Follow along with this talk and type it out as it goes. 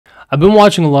I've been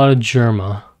watching a lot of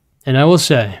Jerma, and I will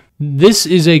say, this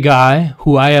is a guy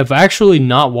who I have actually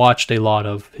not watched a lot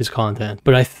of his content,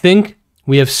 but I think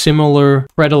we have similar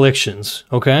predilections,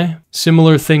 okay?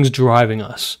 Similar things driving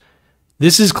us.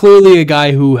 This is clearly a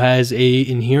guy who has a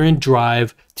inherent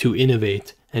drive to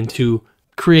innovate and to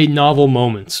create novel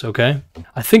moments, okay?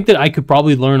 I think that I could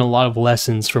probably learn a lot of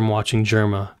lessons from watching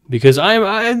Jerma, because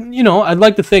I'd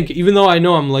like to think, even though I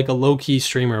know I'm like a low-key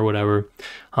streamer or whatever,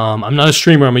 I'm not a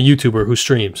streamer, I'm a YouTuber who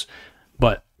streams,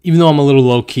 but even though I'm a little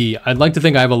low-key, I'd like to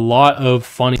think I have a lot of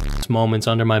funny moments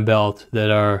under my belt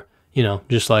that are,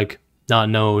 just like not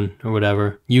known or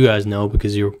whatever. You guys know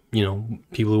because you're,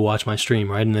 people who watch my stream,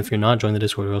 right? And if you're not, join the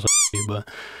Discord, or else I'll you, but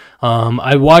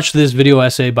I watched this video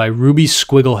essay by Ruby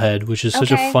Squigglehead, which is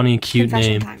such a funny, cute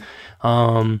name,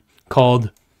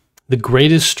 called The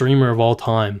Greatest Streamer of All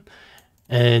Time.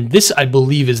 And this, I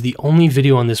believe, is the only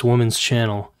video on this woman's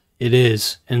channel. It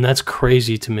is, and that's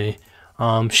crazy to me.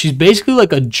 She's basically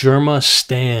like a Jerma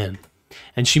stan,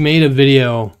 and she made a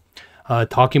video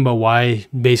talking about why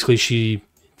basically she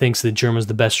thinks that Jerma's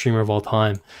the best streamer of all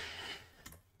time.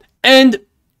 And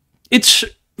it's,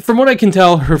 from what I can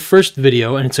tell, her first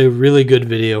video, and it's a really good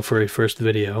video for a first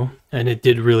video, and it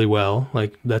did really well.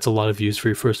 Like, that's a lot of views for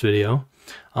your first video.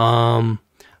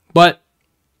 But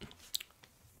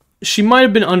she might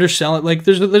have been underselling. Like,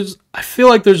 I feel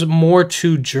like there's more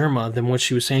to Jerma than what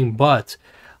she was saying, but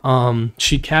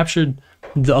she captured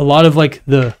a lot of like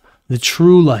the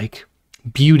true like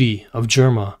beauty of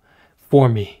Jerma for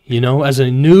me. As a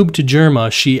noob to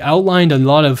Jerma, she outlined a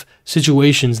lot of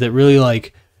situations that really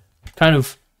like kind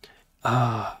of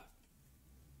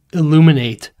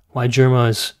illuminate why Jerma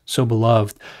is so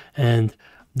beloved. And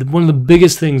one of the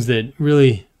biggest things that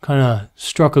really kind of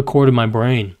struck a chord in my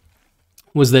brain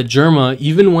was that Jerma,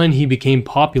 even when he became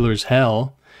popular as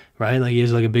hell, right, like he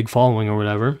has like a big following or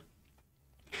whatever,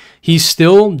 he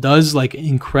still does like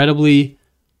incredibly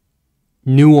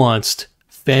nuanced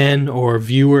fan or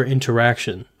viewer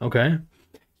interaction, okay?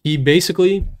 He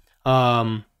basically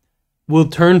will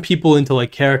turn people into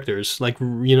like characters, like,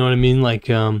 you know what I mean? Like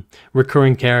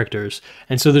recurring characters.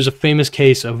 And so there's a famous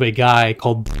case of a guy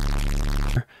called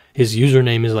his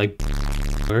username is like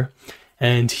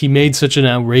and he made such an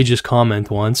outrageous comment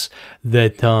once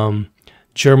that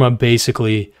Jerma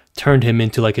basically turned him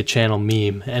into like a channel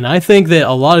meme. And I think that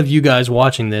a lot of you guys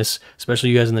watching this, especially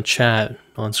you guys in the chat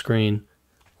on screen,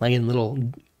 like in little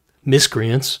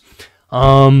miscreants,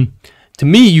 to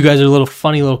me, you guys are little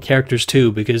funny little characters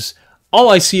too, because all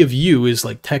I see of you is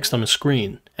like text on a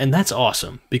screen. And that's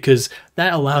awesome, because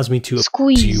that allows me to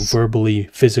squeeze you verbally,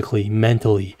 physically,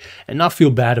 mentally, and not feel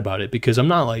bad about it, because I'm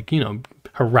not like,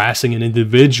 harassing an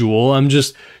individual. I'm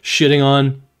just shitting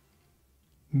on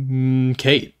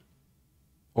Kate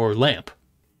or Lamp.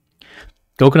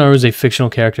 Gokunaru is a fictional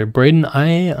character. Brayden, I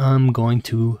am going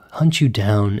to hunt you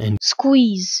down and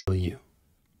squeeze you.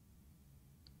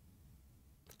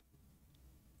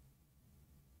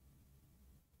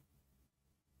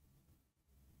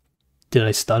 Did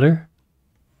I stutter?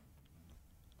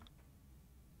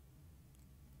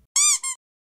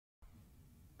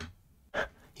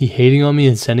 He hating on me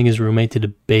and sending his roommate to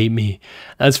debate me.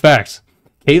 That's facts.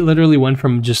 Kate literally went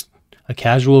from just a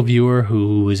casual viewer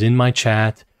who was in my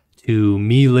chat to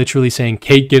me literally saying,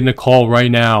 Kate, get in a call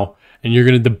right now, and you're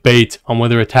going to debate on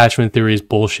whether attachment theory is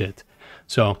bullshit.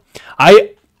 So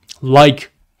I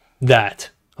like that,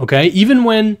 okay? Even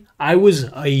when I was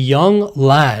a young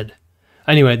lad.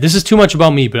 Anyway, this is too much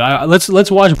about me, but let's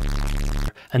watch,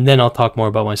 and then I'll talk more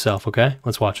about myself, okay?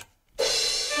 Let's watch.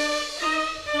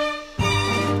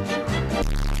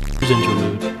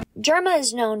 Interlude. Jerma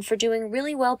is known for doing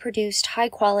really well-produced,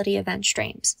 high-quality event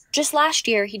streams. Just last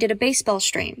year, he did a baseball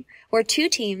stream, where two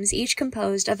teams, each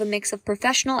composed of a mix of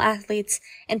professional athletes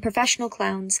and professional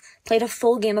clowns, played a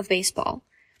full game of baseball.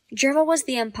 Jerma was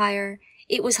the umpire.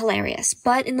 It was hilarious,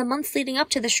 but in the months leading up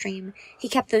to the stream, he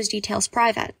kept those details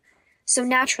private. So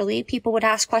naturally, people would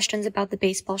ask questions about the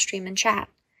baseball stream in chat.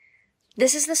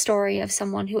 This is the story of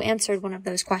someone who answered one of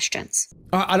those questions.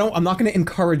 I'm not going to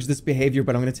encourage this behavior,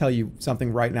 but I'm going to tell you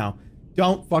something right now.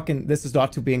 Don't fucking, this is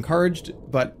not to be encouraged,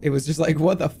 but it was just like,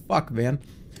 what the fuck, man?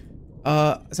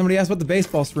 Somebody asked what the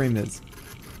baseball stream is.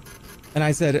 And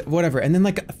I said, whatever. And then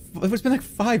like, it's been like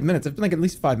 5 minutes. It's been like at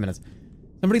least 5 minutes.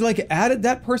 Somebody like added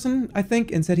that person, I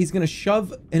think, and said he's going to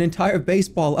shove an entire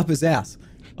baseball up his ass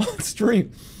on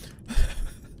stream.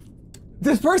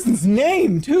 This person's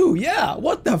name, too. Yeah,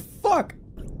 what the fuck?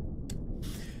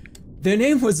 Their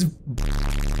name was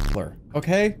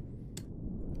okay?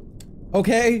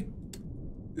 Okay?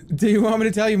 Do you want me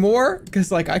to tell you more?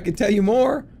 Because, like, I could tell you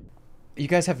more. You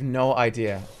guys have no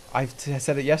idea I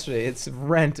said it yesterday. It's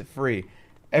rent free.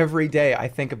 Every day I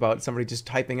think about somebody just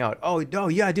typing out, oh, no,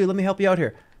 yeah, dude, let me help you out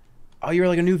here. Oh, you're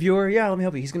like a new viewer? Yeah, let me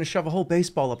help you. He's going to shove a whole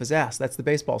baseball up his ass. That's the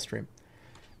baseball stream.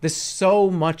 There's so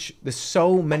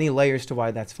many layers to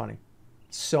why that's funny.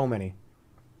 So many.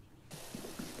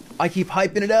 I keep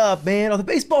hyping it up, man. Oh, the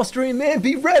baseball stream, man,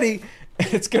 be ready.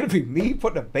 And it's going to be me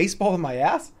putting a baseball in my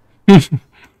ass?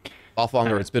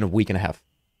 Offlonger, it's been a week and a half.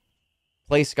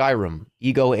 Play Skyrim.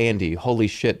 Ego Andy. Holy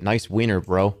shit, nice wiener,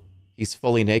 bro. He's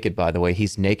fully naked, by the way.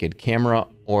 He's naked. Camera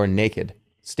or naked.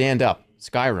 Stand up.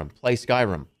 Skyrim. Play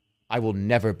Skyrim. I will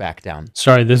never back down.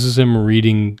 Sorry, this is him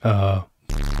reading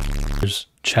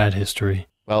chat history.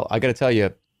 Well, I gotta tell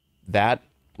you, that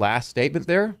last statement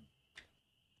there,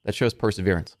 that shows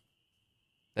perseverance.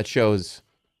 That shows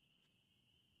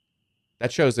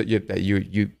that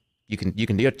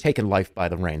you're taking life by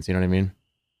the reins. You know what I mean?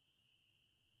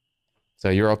 So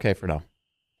you're okay for now.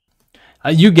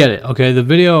 You get it, okay? The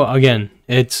video, again,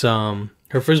 it's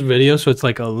her first video, so it's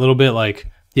like a little bit like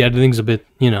the editing's a bit,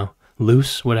 you know,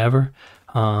 loose, whatever.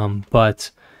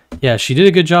 But yeah, she did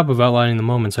a good job of outlining the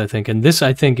moments, I think. And this,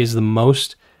 I think, is the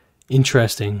most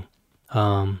interesting.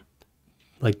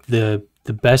 Like the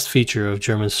best feature of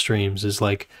Jerma's streams is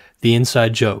like the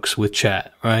inside jokes with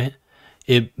chat, right?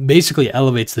 It basically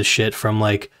elevates the shit from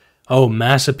like, oh,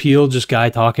 mass appeal, just guy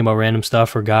talking about random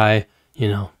stuff, or guy, you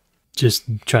know, just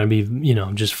trying to be, you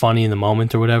know, just funny in the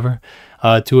moment or whatever,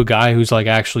 to a guy who's like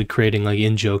actually creating like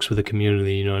in jokes with the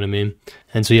community, you know what I mean?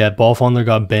 And so yeah, Ballfonder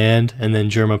got banned, and then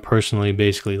Jerma personally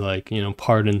basically like, you know,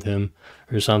 pardoned him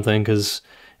or something because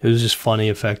it was just funny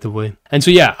effectively. And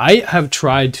so yeah, I have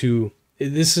tried to,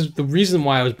 this is the reason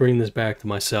why I was bringing this back to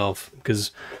myself,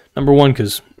 because number one,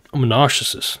 because I'm a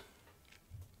narcissist.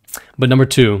 But number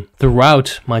two,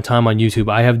 throughout my time on YouTube,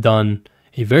 I have done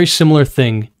a very similar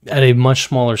thing at a much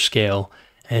smaller scale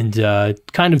and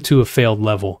kind of to a failed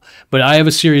level. But I have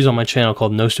a series on my channel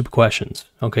called No Stupid Questions.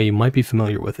 Okay, you might be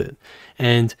familiar with it.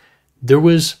 And there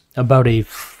was about a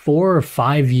 4 or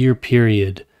 5 year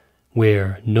period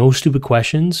where No Stupid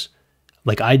Questions,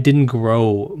 like I didn't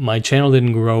grow, my channel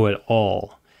didn't grow at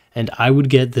all. And I would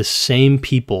get the same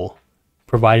people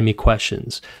providing me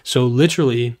questions. So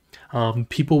literally,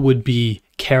 people would be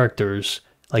characters,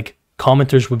 like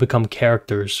commenters would become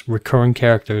characters, recurring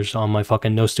characters on my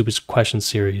fucking No Stupid Questions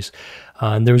series.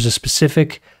 And there was a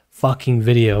specific fucking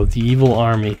video, The Evil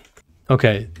Army.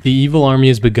 Okay, The Evil Army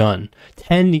has begun.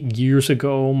 10 years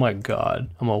ago, oh my god,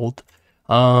 I'm old.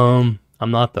 I'm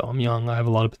not though, I'm young, I have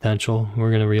a lot of potential.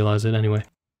 We're gonna realize it anyway.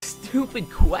 Stupid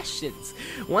questions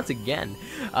once again.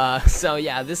 So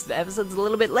yeah, this episode's a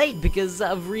little bit late because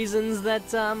of reasons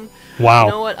that Wow.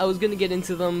 You know what, I was gonna get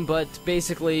into them, but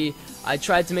basically I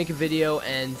tried to make a video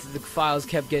and the files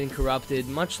kept getting corrupted,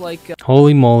 much like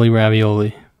Holy moly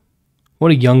ravioli.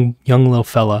 What a young little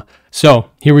fella. So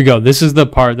here we go. This is the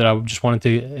part that I just wanted to,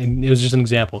 it was just an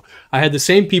example. I had the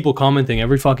same people commenting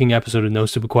every fucking episode of No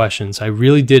Stupid Questions. I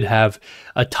really did have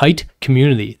a tight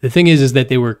community. The thing is that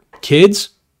they were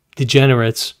kids,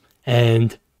 degenerates,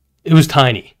 and it was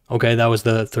tiny. Okay, that was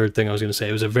the third thing I was going to say.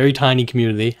 It was a very tiny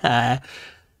community.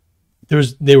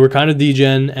 They were kind of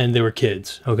degen and they were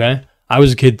kids. Okay, I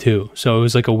was a kid too, so it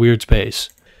was like a weird space.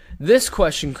 This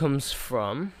question comes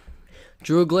from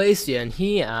Drew Glacia, and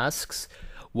he asks,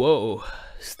 "Whoa,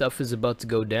 stuff is about to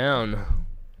go down."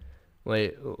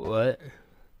 Wait, what?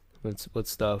 What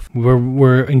stuff?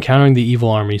 We're encountering the Evil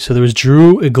Army. So there was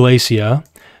Drew Iglesia,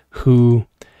 who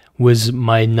was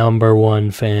my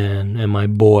 #1 fan and my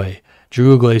boy.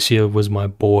 Drew Iglesia was my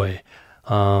boy.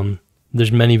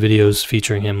 There's many videos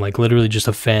featuring him, like literally just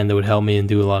a fan that would help me and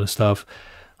do a lot of stuff.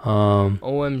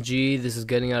 OMG, this is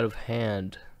getting out of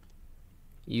hand.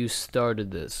 You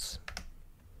started this.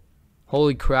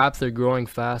 Holy crap, they're growing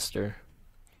faster.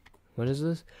 What is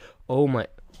this? Oh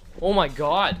my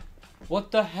god.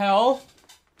 What the hell?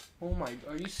 Oh my,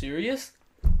 are you serious?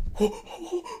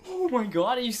 Oh my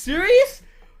god, are you serious?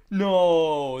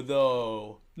 No,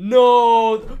 though.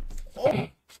 No. Oh.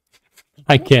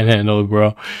 I can't handle it,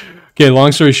 bro. Okay,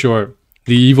 long story short,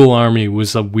 the Evil Army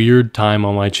was a weird time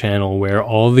on my channel where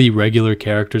all the regular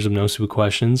characters of No Stupid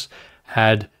Questions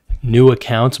had new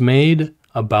accounts made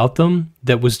about them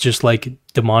that was just like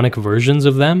demonic versions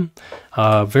of them.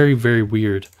 Very, very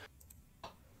weird.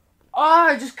 Ah,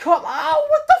 I just cut. Ow,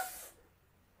 what the f?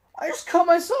 I just cut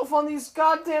myself on these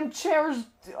goddamn chairs.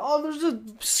 Oh, there's a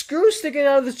screw sticking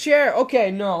out of the chair.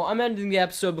 Okay, no, I'm ending the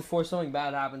episode before something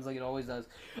bad happens like it always does.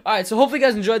 Alright, so hopefully you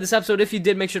guys enjoyed this episode. If you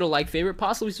did, make sure to like, favorite,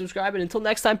 possibly subscribe, and until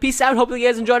next time, peace out. Hopefully you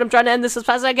guys enjoyed. I'm trying to end this as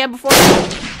fast as I can before...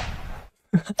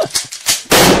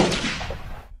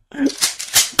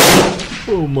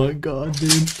 Oh my god,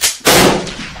 dude.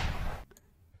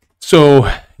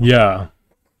 So, yeah.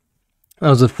 I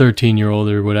was a 13-year-old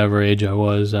or whatever age I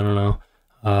was. I don't know.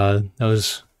 That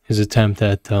was his attempt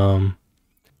at doing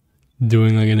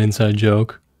like an inside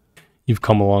joke. You've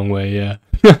come a long way, yeah.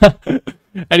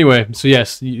 Anyway, so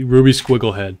yes, Ruby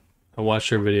Squigglehead. I watched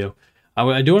her video.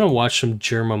 I do want to watch some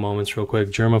Jerma moments real quick.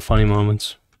 Jerma funny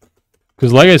moments.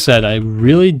 Because like I said, I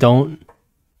really don't...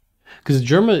 Because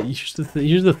Jerma...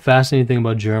 Here's the fascinating thing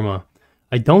about Jerma.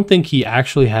 I don't think he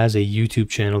actually has a YouTube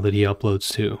channel that he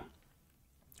uploads to.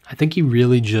 I think he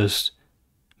really just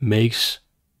makes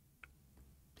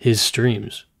his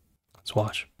streams. Let's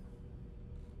watch.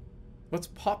 What's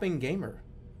popping gamer?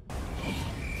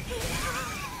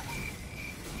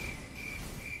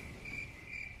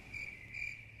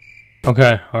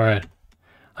 Okay, alright.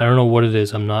 I don't know what it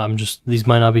is. These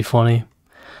might not be funny.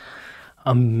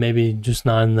 I'm maybe just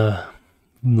not in the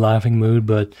laughing mood,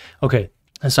 but okay.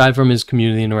 Aside from his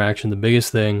community interaction, the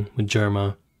biggest thing with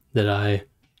Jerma that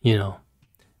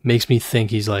makes me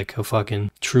think he's like a fucking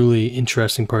truly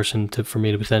interesting person for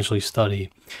me to potentially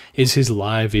study is his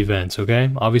live events,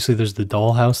 okay? Obviously, there's the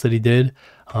dollhouse that he did,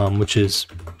 which is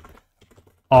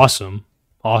awesome.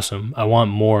 Awesome. I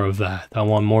want more of that. I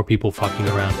want more people fucking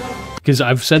around. Because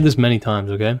I've said this many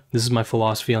times, okay? This is my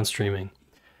philosophy on streaming.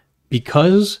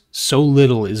 Because so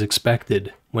little is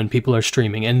expected when people are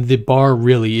streaming, and the bar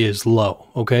really is low,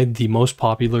 okay? The most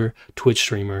popular Twitch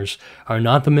streamers are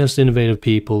not the most innovative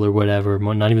people or whatever,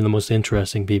 not even the most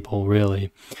interesting people, really.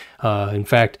 In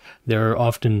fact, they're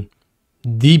often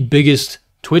the biggest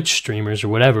Twitch streamers or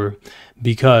whatever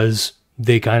because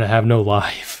they kind of have no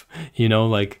life,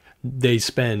 like they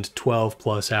spend 12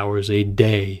 plus hours a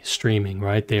day streaming,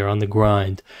 right? They are on the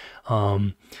grind.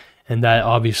 And that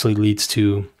obviously leads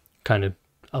to kind of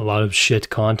a lot of shit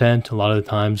content. A lot of the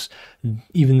times,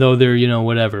 even though they're,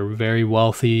 whatever, very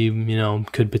wealthy,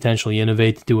 could potentially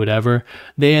innovate, do whatever,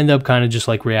 they end up kind of just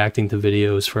like reacting to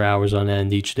videos for hours on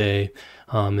end each day,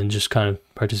 and just kind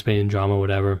of participating in drama,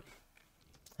 whatever.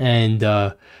 And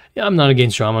yeah, I'm not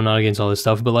against drama, I'm not against all this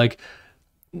stuff, but like,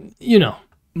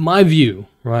 my view,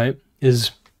 right,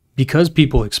 is because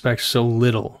people expect so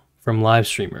little from live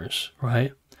streamers,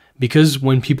 right? Because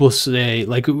when people say,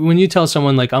 like, when you tell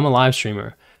someone, like, I'm a live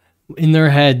streamer, in their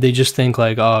head, they just think,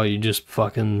 like, oh, you just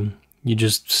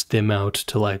stim out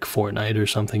to, like, Fortnite or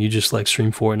something. You just, like,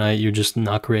 stream Fortnite. You're just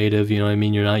not creative, you know what I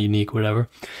mean? You're not unique, whatever.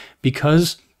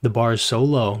 Because the bar is so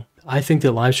low, I think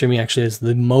that live streaming actually has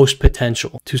the most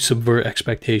potential to subvert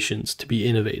expectations, to be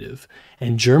innovative.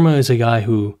 And Jerma is a guy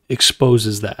who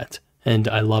exposes that, and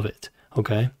I love it,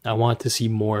 okay? I want to see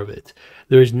more of it.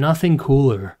 There is nothing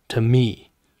cooler to me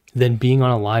than being on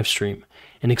a live stream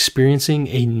and experiencing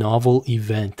a novel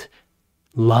event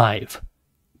live,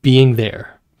 being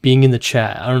there, being in the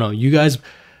chat. I don't know, you guys,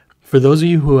 for those of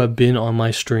you who have been on my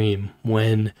stream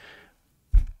when,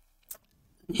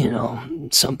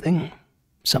 something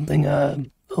a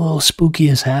little spooky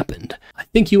has happened, I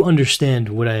think you understand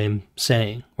what I am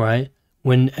saying, right?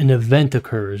 When an event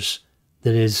occurs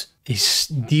that is a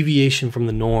deviation from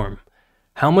the norm,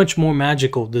 how much more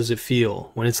magical does it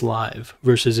feel when it's live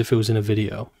versus if it was in a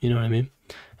video? You know what I mean?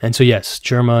 And so yes,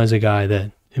 Jerma is a guy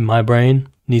that, in my brain,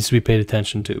 needs to be paid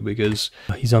attention to because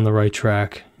he's on the right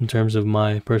track in terms of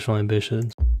my personal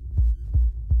ambitions.